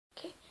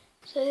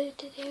So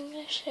today I'm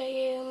going to show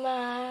you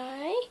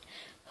my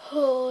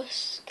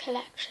horse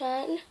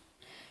collection,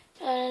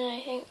 and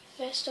I think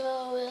first of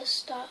all we'll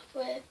start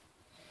with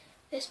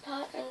this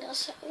part and I'll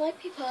start with my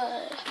people.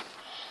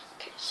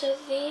 Okay, so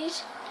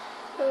these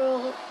are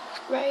all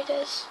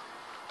riders.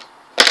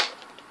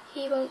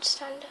 He won't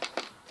stand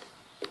up.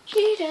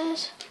 She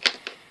does.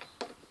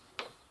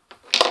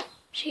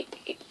 She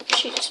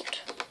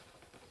doesn't.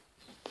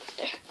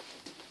 There.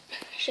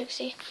 As you can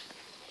see,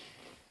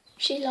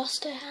 she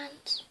lost her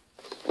hands.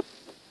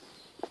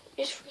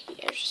 It's 3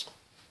 years.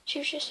 She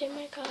was just in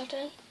my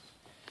garden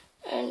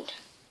and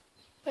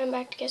went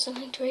back to get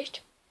something to eat.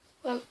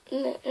 And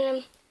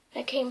then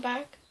I came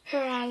back,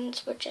 her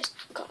hands were just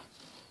gone.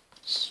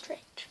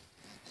 Straight.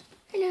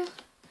 I know.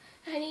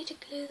 I need to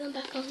glue them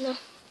back on now.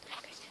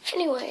 Okay.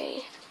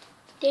 Anyway,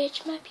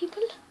 there's my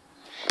people.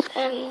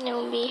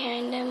 Now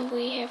behind them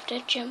we have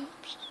the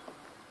jumps.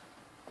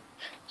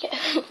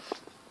 Yeah.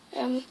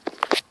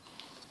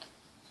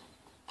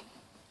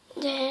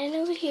 Then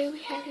over here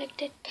we have like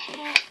the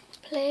tag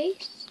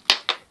place.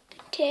 The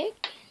tag.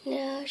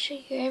 Now I'll show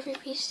you every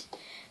piece.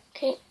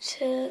 Okay,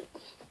 so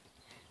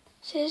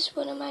this is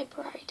one of my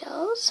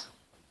bridles.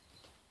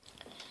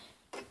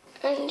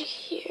 And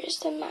here's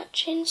the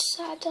matching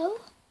saddle.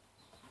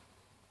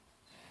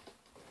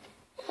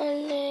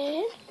 And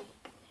then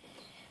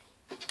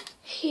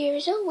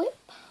here's a whip.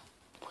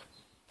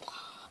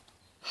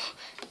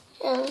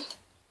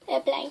 A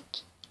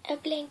blankie.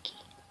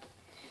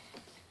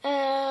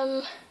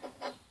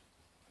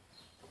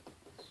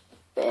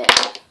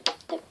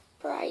 The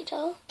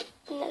bridle,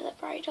 another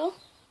bridle,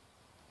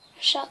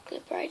 a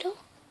chocolate bridle,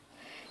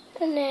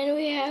 and then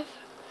we have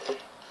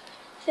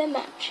the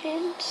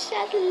matching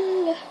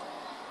saddle.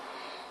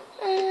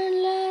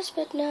 And last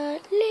but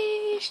not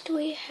least,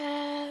 we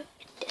have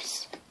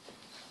this.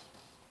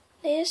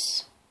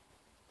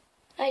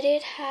 I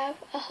did have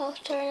a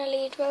halter and a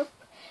lead rope,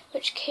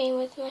 which came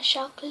with my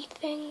chocolate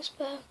things,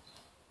 but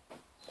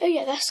oh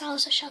yeah, that's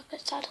also a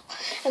chocolate saddle.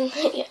 And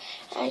yeah,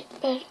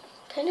 but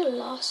kind of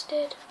lost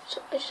it,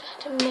 so I just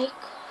had to make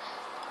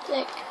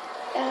like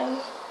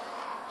a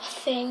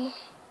thing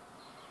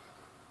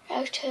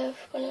out of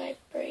one of my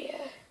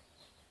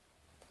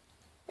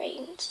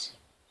reins.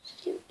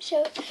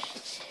 So,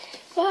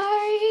 for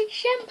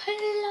example,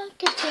 I'll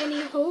get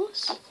any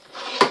horse,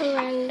 a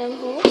random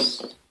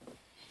horse,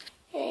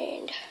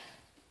 and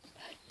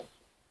put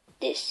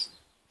this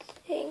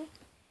thing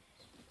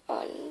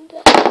on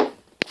the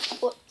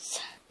whoops,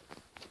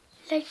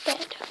 like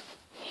that.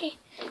 Okay,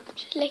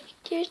 just like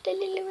just a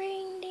little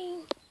ring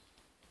thing.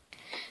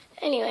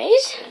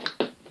 Anyways,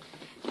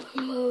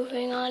 we're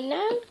moving on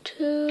now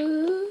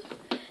to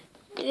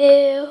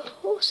the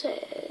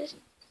horses.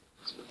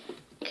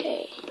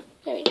 Okay,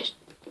 let me just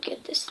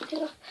get this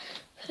thing off,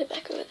 put it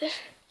back over there.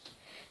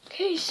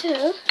 Okay,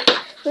 so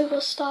we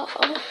will start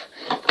off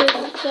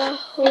with the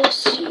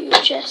horse you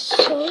just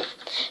saw.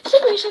 For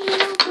some reason I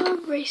don't know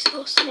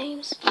racehorse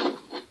names. Oh,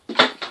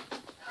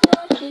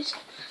 jeez.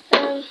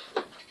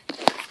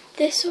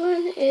 This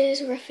one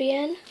is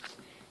Ruffian.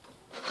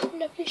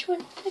 Lovely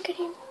one. Look at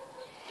him.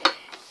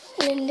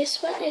 And then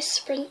this one is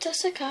Sprinter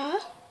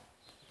Sakar.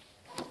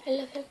 I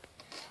love him.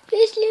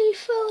 This little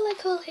foal, I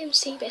call him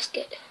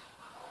Seabiscuit.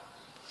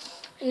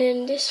 And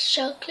then this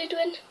chocolate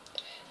one,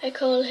 I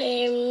call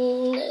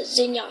him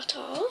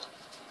Zenyatta.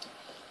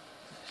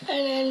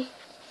 And then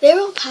they're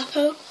all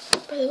Papo,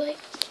 by the way.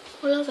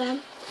 All of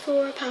them,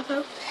 4 are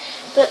Papo.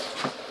 But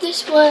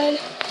this one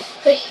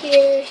right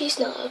here, he's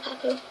not a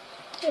Papo.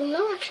 I'm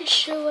not actually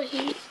sure what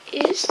he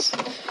is,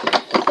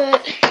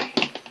 but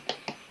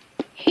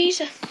he's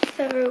a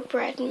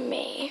thoroughbred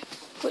mare,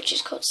 which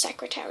is called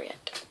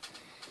Secretariat.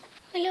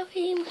 I love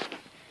him.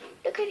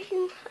 Look at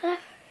him.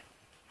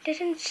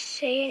 Doesn't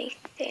say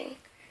anything.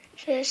 It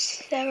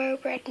says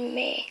thoroughbred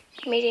mare,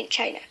 made in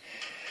China.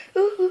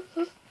 Ooh.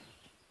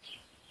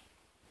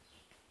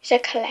 It's a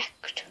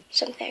collect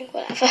something,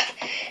 whatever.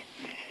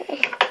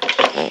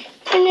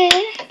 And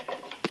then,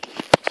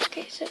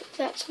 okay, so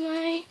that's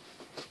my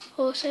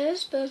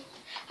horses, but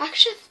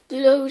actually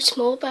loads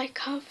more, but I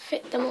can't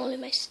fit them all in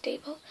my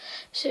stable.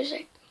 So it's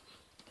like,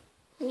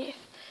 yeah.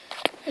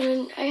 And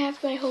then I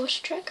have my horse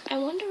truck. I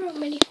wonder how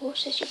many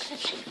horses you can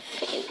actually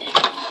fit in there.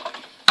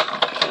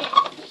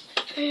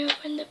 Okay, so I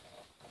open the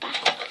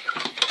back.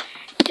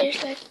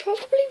 There's like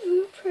probably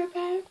room for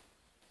about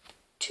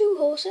 2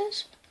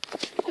 horses.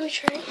 Let me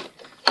try.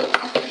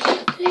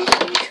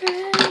 Let me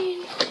try.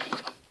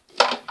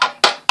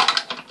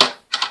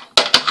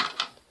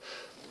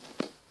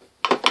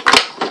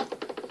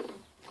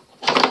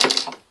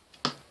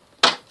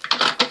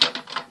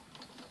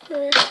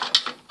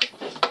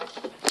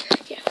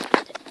 Yeah,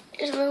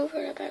 there's room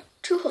for about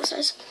 2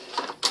 horses.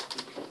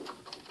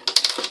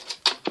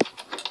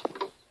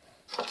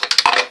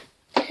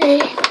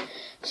 Okay,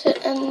 so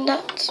and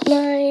that's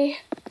my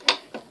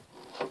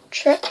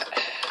truck.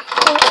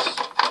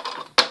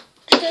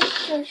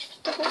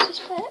 Just the horse's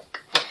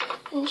back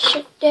and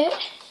shut it.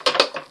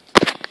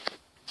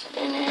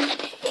 And then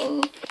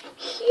in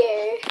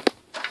here,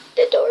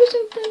 the door's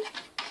open.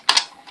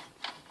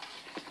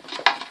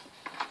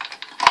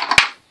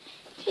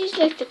 He's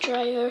like the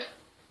driver.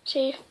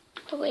 See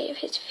the way of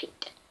his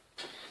feet.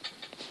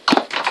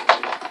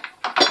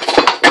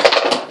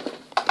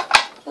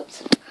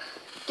 Oops.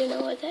 Don't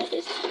know what that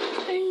is.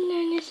 And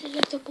then this is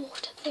like the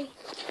water thing.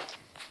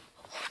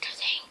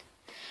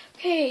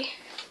 Okay.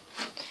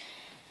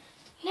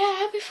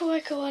 Now before I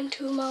go on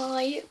to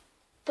my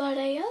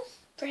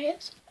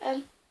prayers,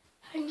 I'm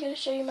going to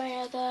show you my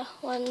other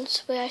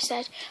ones where I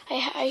said I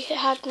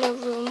had no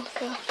room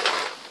for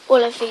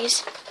all of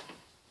these.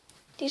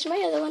 These are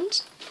my other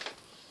ones.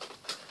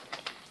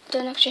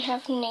 Don't actually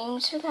have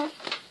names for them.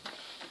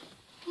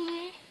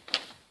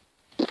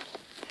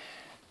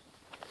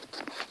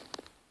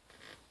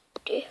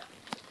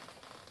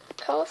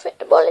 Can't fit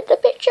them all in the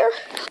picture.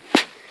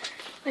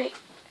 Wait.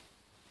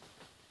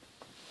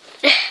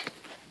 There.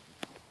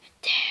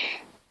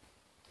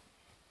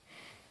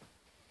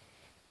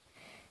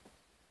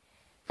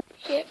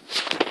 Yep.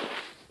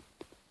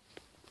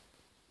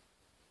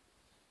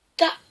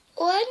 That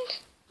one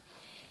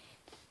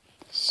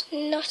is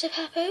not a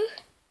Papu.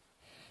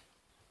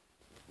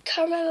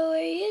 Can't remember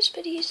where he is,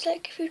 but he's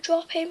like, if you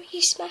drop him,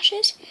 he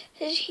smashes.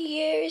 His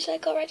ear is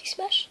like already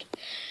smashed.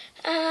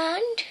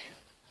 And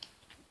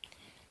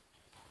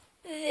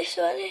this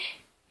one,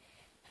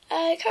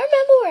 I can't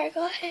remember where I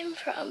got him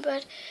from,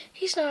 but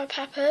he's not a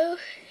Papu.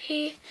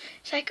 He's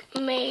like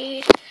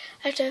made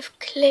out of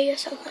clay or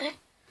something.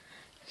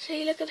 So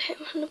you look at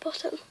him on the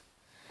bottom.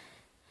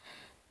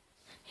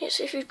 Yes,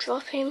 if you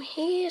drop him,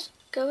 he is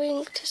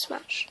going to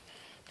smash.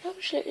 I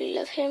absolutely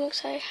love him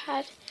because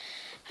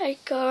I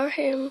got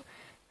him,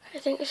 I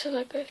think it was for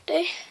my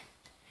birthday.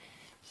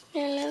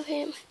 I love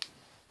him.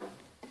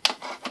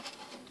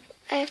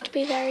 I have to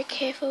be very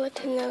careful with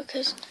him though,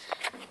 because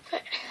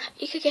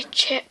you could get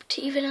chipped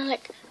even on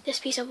like this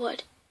piece of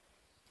wood.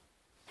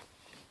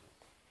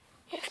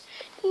 Yeah.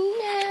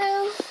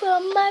 Now for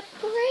my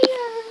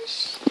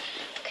prayers.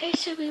 Okay,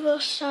 so we will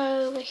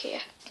start over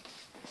here.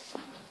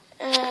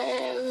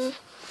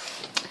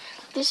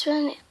 This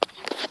one,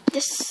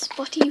 this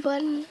spotty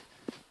one,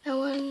 that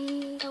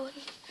one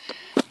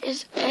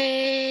is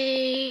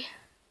a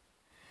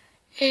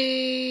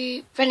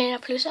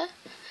Venenapalooza.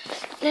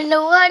 Then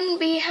the one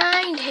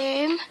behind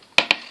him,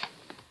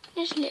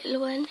 this little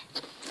one.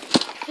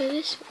 So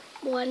this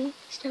one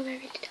is not very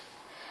good.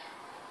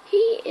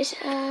 He is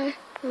a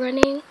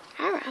running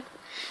Arab.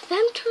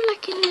 Them two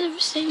like in the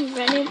same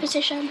running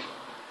position.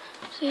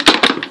 See,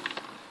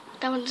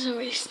 that one doesn't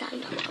really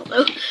stand up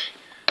although.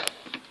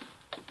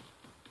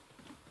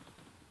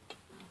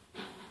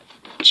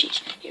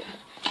 Jeez, yeah.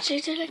 So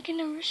they're like in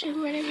the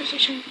same running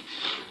position.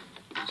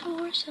 It's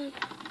awesome.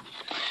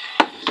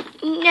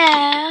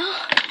 Now,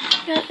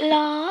 not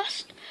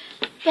last,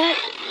 but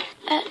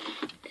at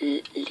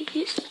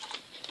least,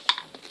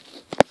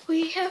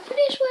 we have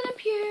this one up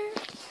here.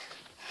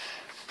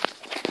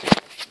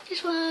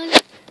 This one.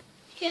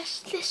 Yes,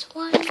 this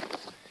one.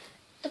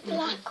 The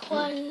black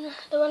one.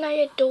 The one I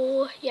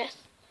adore. Yes.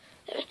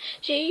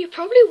 So you're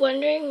probably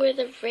wondering where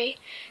the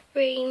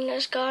rain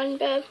has gone,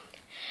 but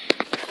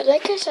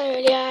like I said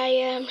earlier,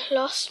 I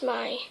lost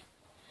my...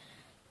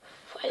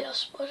 I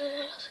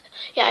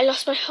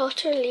lost my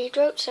halter lead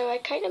rope, so I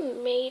kind of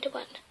made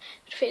one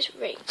with his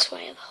reins,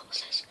 my other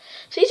horses.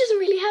 So he doesn't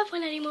really have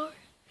one anymore.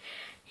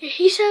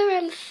 He's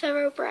a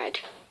thoroughbred.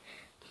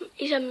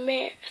 He's a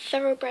mare,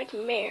 thoroughbred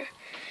mare.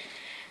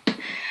 I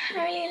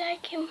really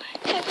like him.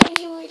 I find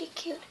him really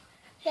cute.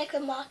 I like the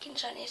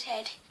markings on his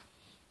head.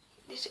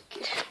 These are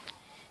cute.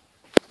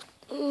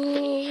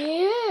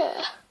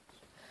 Yeah.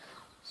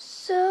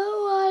 So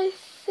I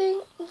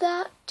think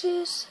that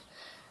is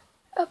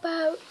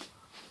about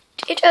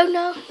it. Oh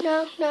no.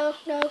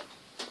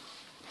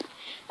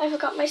 I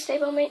forgot my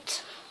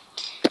stablemates.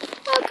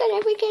 How could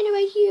I forget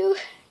about you?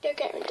 They're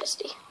getting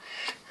dusty.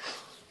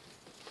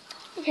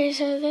 Okay,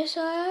 so this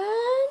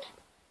one,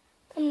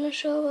 I'm not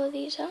sure what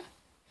these are.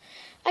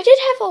 I did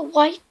have a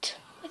white,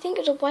 I think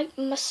it's a white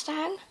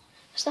Mustang.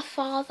 That's the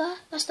father,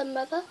 that's the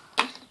mother,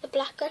 the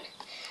black one.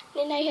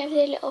 And then I have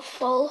the little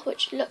foal,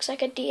 which looks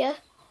like a deer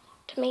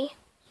to me.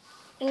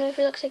 I don't know if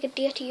it looks like a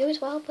deer to you as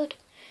well, but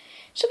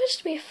it's supposed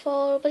to be a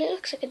foal, but it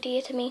looks like a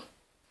deer to me.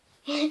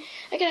 I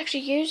could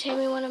actually use him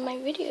in one of my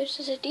videos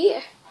as a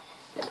deer.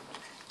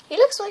 He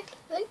looks like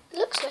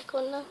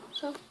one though,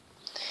 so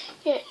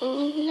yeah.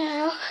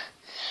 Now,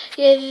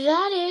 yeah,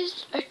 that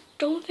is. I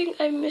don't think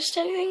I missed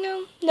anything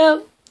now.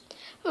 No,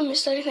 I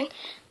missed anything.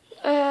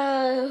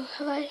 Have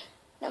I?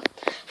 No.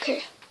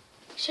 Okay,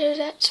 so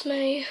that's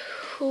my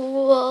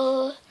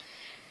whole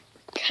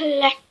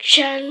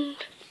collection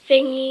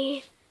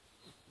thingy.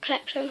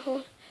 Collection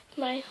of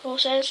my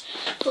horses.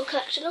 Full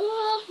collection of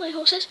all my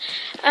horses,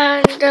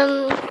 and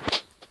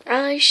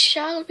I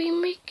shall be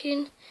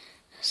making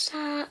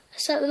some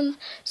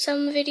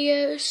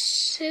videos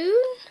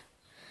soon.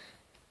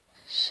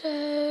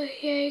 So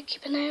yeah,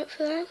 keep an eye out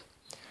for them.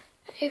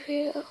 If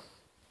you,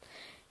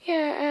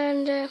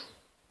 and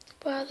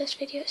well, this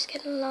video is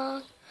getting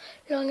longer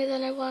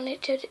than I want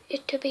it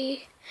to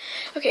be.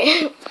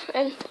 Okay,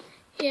 and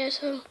yeah,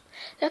 so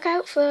look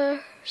out for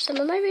some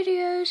of my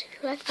videos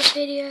if you like this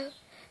video.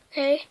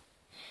 Okay,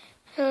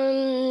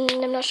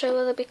 I'm not sure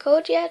what they'll be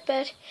called yet,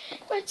 but you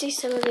might see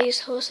some of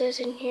these horses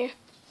in here.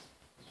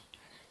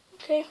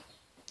 Okay,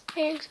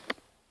 thanks.